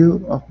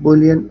value of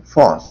boolean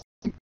false,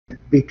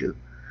 b2.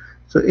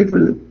 So it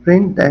will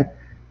print that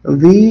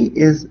v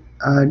is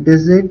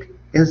digit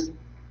is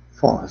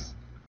false.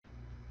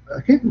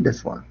 Okay,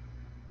 this one.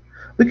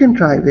 We can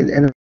try with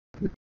another.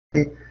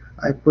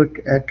 I put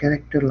a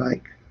character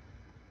like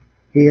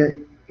here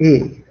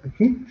a.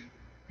 Okay,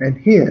 and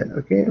here,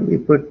 okay, we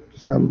put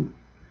some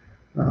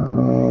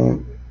uh,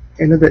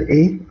 another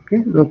A,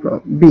 okay, no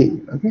problem,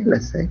 B, okay,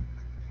 let's say.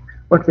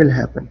 What will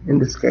happen in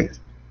this case?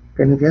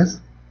 Can you guess?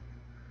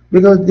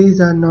 Because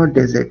these are not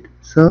digit,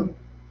 so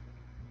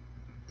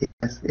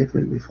yes, it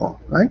will be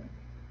false, right?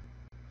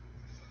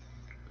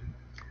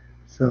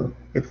 So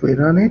if we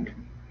run it,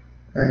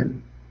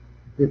 and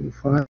we will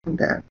find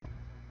that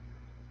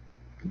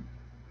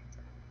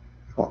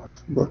false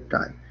both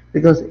times,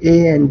 because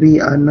A and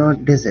B are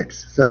not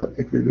digits, so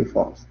it will be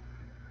false.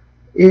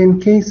 In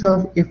case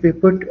of if we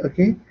put,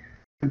 okay,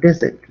 a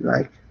digit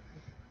like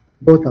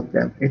both of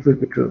them, it will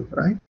be true,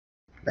 right?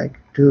 Like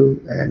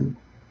 2 and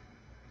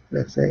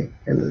let's say,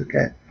 and look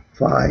at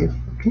 5,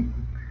 okay,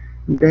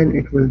 then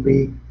it will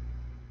be,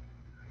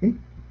 okay,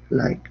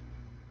 like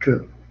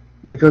true,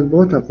 because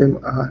both of them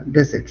are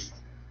digits,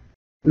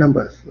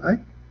 numbers, right?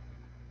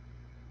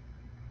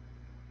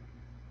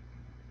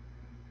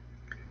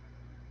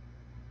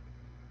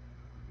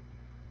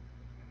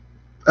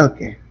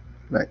 Okay,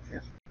 like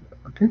this.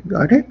 Okay,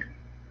 got it.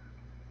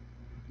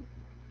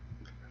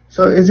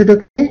 So is it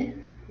okay?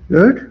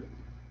 Good,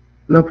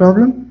 no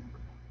problem.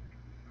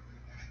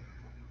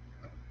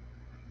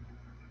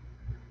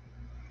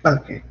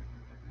 Okay,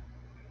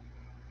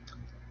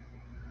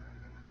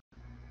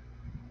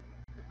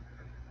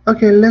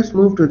 okay, let's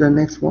move to the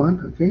next one.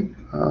 Okay,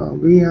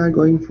 we are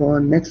going for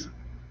next,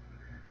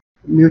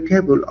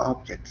 mutable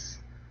objects.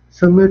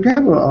 So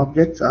mutable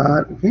objects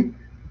are, okay,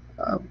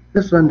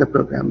 let's run the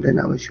program, then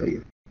I will show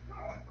you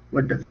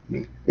what does it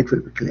mean. It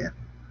will be clear.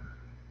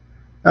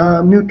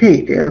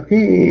 Mutate,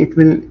 okay, it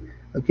will,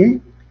 okay,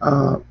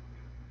 uh,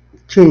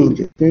 change,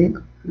 okay,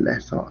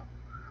 that's all.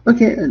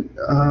 Okay,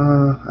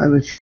 I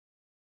will show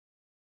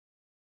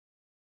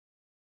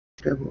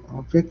mutable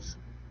objects.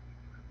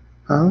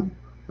 How?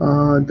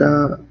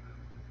 The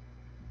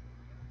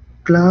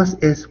class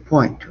is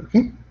point,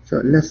 okay,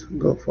 so let's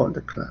go for the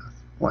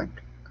class point,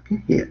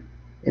 okay, here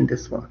in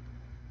this one.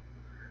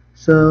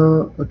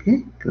 So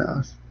okay,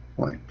 class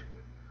point,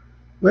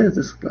 where is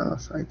this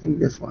class? I think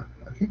this one.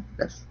 Okay,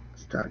 let's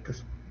start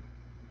this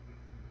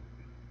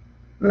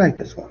like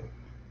this one.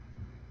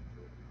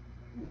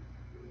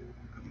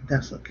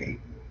 That's okay.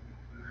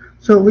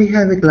 So we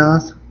have a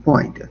class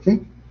point. Okay,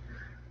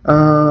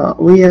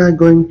 we are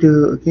going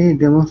to, okay,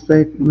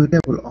 demonstrate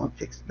mutable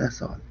objects.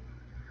 That's all.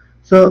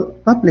 So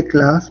public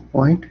class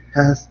point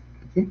has,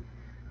 okay,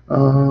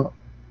 uh,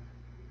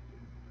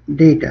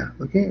 data,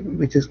 okay,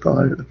 which is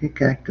called, okay,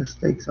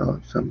 characteristics or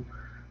some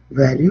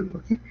value,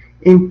 okay,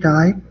 in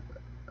type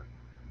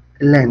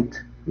length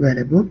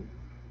variable,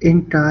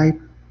 in type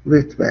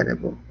width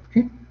variable,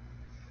 okay.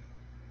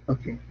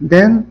 Okay,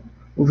 then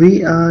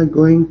we are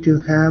going to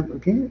have,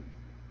 okay,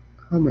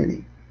 how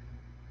many?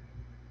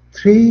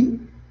 Three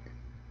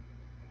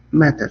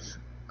methods,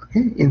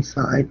 okay,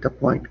 inside the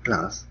point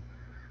class.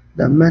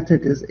 The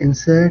method is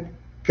insert,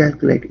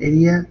 calculate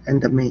area,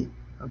 and the main.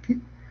 Okay,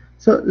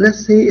 so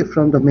let's see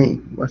from the main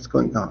what's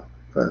going on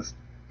first.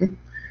 Okay,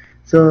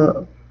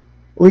 so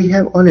we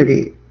have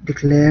already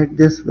declared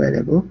this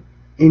variable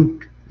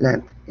int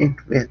length, int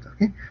width.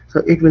 Okay,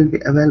 so it will be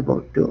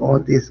available to all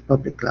these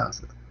public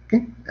classes.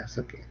 Okay, that's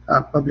okay.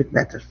 Public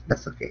methods,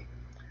 that's okay.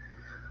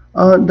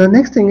 The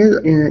next thing is,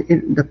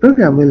 the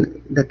program will,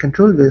 the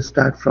control will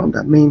start from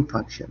the main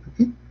function.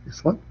 Okay,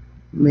 this one,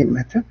 main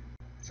method.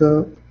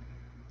 So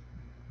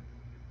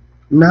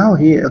now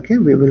here, okay,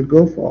 we will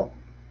go for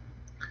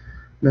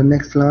the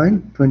next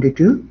line,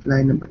 22,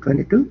 line number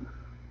 22.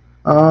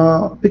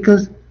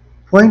 Because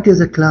point is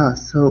a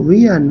class, so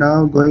we are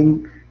now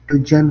going to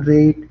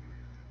generate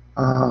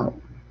uh,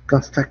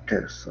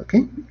 constructors.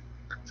 Okay,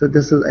 so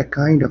this is a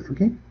kind of,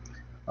 okay,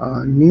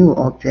 new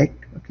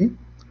object. Okay,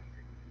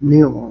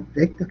 new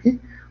object, okay,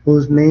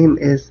 whose name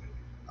is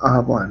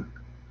R1.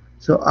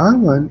 So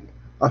R1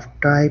 of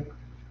type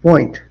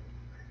point,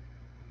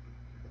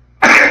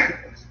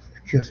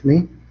 excuse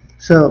me.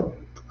 So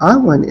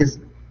R1 is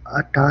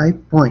a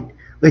type point,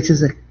 which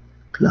is a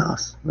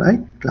class, right?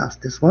 Class,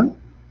 this one.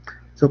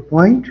 So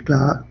point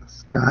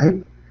class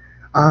type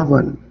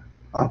R1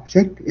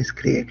 object is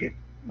created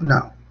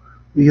now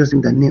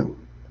using the new.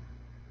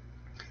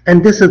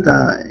 And this is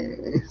the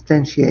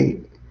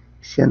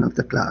instantiation of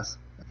the class,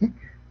 okay,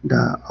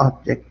 the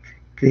object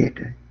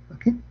creator,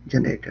 okay,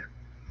 generator.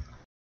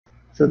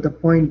 So the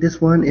point, this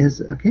one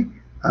is, okay,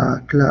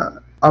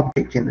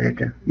 object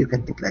generator, you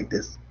can think like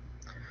this.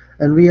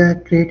 And we are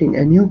creating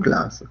a new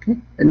class, okay,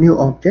 a new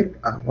object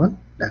R1,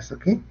 that's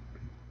okay.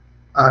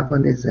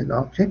 R1 is an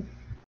object,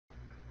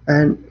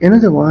 and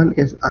another one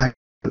is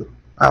R2.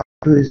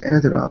 R2 is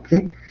another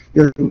object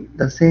using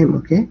the same,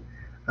 okay,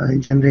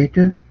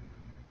 generator,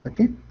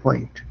 okay,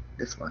 point,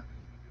 this one.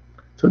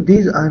 So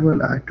these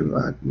R1, R2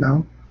 are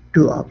now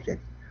two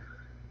objects.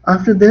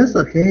 After this,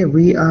 okay,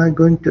 we are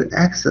going to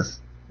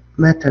access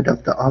method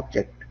of the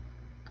object,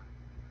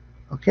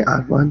 okay,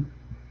 R1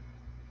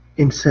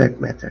 insert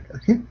method,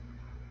 okay,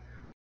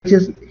 which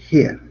is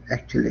here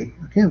actually.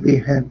 Okay, we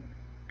have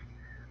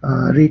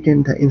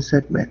written the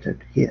insert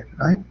method here,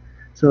 right?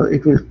 So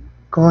it will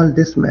call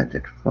this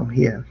method from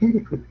here. Okay,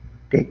 it will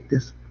take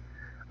this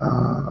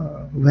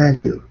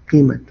value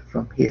कीमत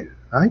from here,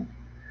 right?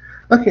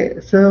 Okay,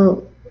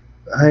 so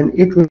and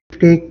it will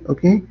take,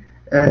 okay,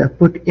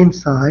 put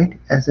inside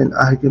as an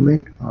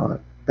argument or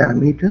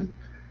parameter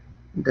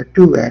the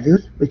two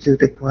values which is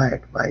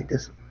required by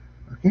this,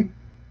 okay,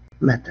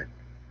 method,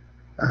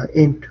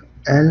 int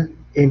L,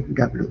 int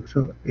W.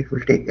 So it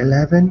will take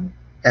 11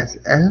 as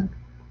L,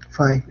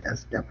 5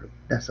 as W.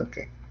 That's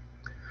okay.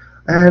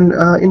 And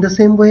in the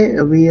same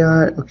way we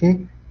are,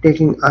 okay,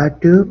 taking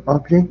R2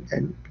 object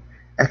and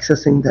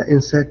accessing the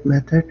insert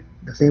method,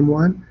 the same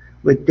one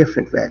with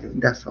different value.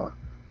 That's all.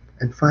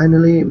 And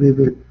finally we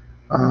will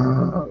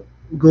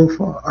go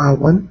for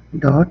R1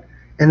 dot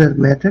another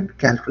method,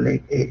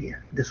 calculate area,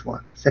 this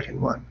one,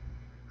 second one,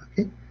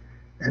 okay.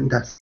 And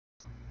that's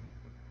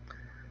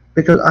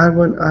because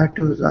R1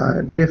 R2s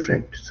are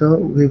different, so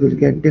we will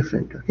get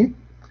different, okay.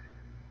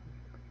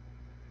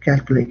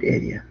 Calculate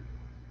area.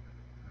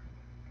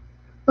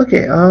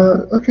 Okay,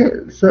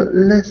 so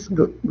let's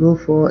go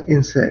for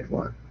insert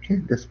one, okay,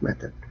 this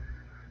method.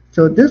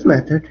 So this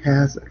method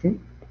has, okay,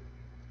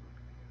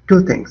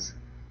 two things.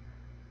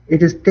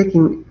 It is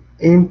taking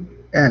int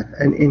L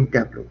and int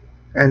W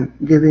and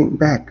giving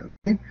back,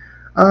 okay.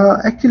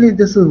 Actually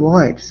this is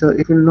void, so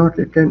it will not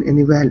return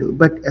any value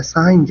but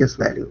assign just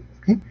value,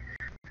 okay,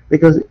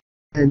 because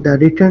the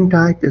return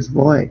type is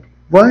void.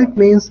 Void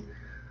means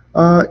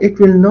it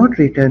will not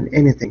return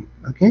anything,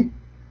 okay.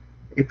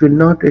 It will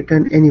not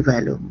return any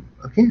value,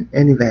 okay,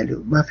 any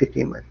value, maafi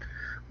कीमत,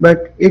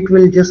 but it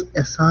will just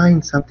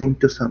assign something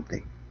to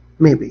something.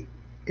 Maybe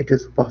it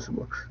is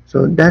possible.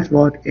 So that's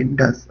what it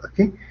does,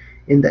 okay.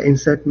 In the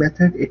insert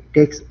method it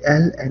takes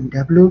L and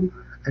W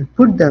and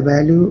put the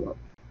value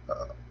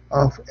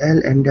of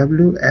L and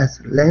W as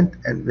length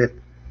and width,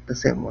 the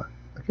same one,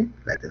 okay,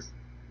 like this,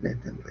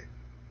 length and width,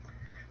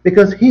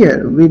 because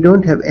here we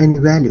don't have any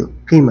value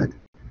कीमत,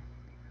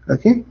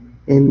 okay,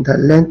 in the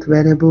length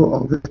variable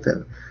or width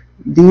variable.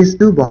 These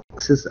two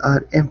boxes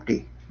are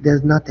empty,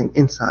 there's nothing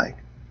inside,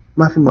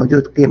 माफी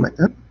मौजूद कीमत,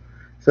 huh?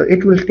 So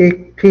it will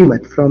take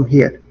कीमत from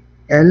here,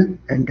 L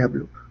and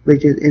W,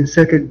 which is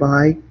inserted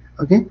by,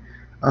 okay,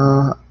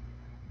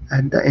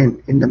 at the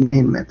end in the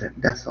main method.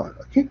 That's all,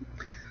 okay.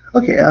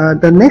 Okay,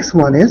 the next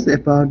one is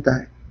about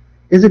the,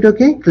 is it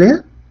okay,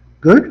 clear,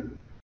 good?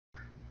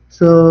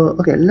 So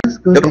okay, let's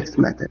go Yep. next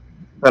method.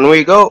 And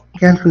we go.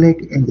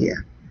 Calculate area.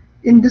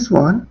 In this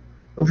one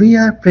we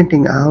are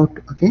printing out,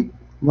 okay,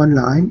 one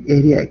line,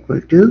 area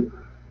equal to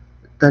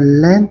the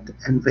length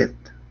and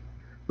width.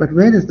 But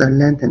where is the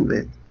length and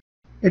width?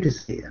 It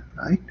is here,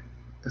 right?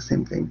 The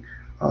same thing.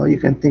 Or you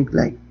can think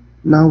like,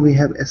 now we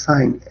have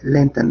assigned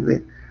length and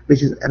width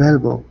which is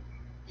available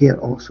here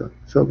also,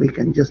 so we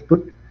can just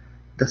put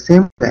the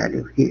same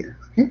value here,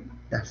 okay.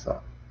 That's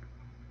all.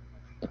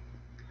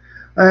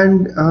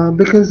 And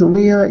because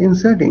we are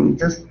inserting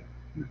just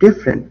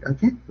different,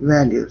 okay,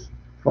 values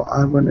for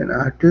R1 and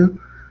R2,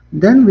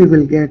 then we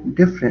will get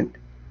different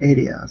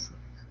areas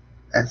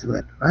as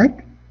well, right?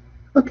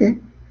 Okay,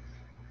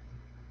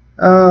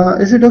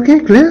 is it okay,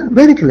 clear,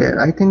 very clear?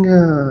 I think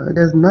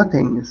there's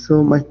nothing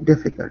so much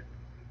difficult,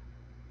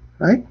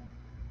 right?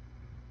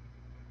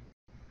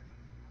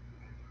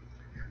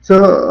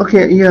 So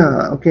okay,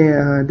 yeah,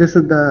 okay, this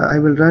is the, I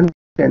will run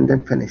and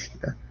then finish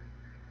that.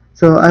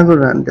 So I will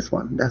run this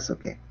one, that's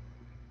okay.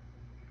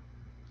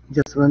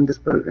 Just run this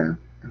program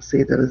and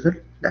see the result,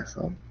 that's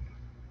all.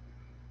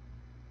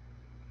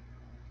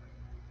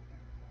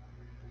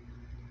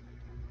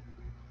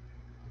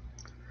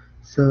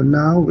 So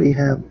now we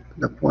have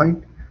the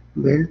point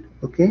build,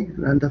 okay,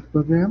 run the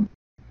program,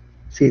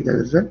 see the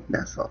result,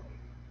 that's all.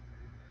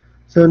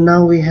 So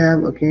now we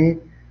have, okay,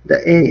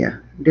 the area,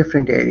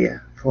 different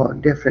area for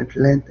different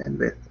length and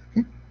width,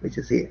 okay, which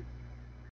is here.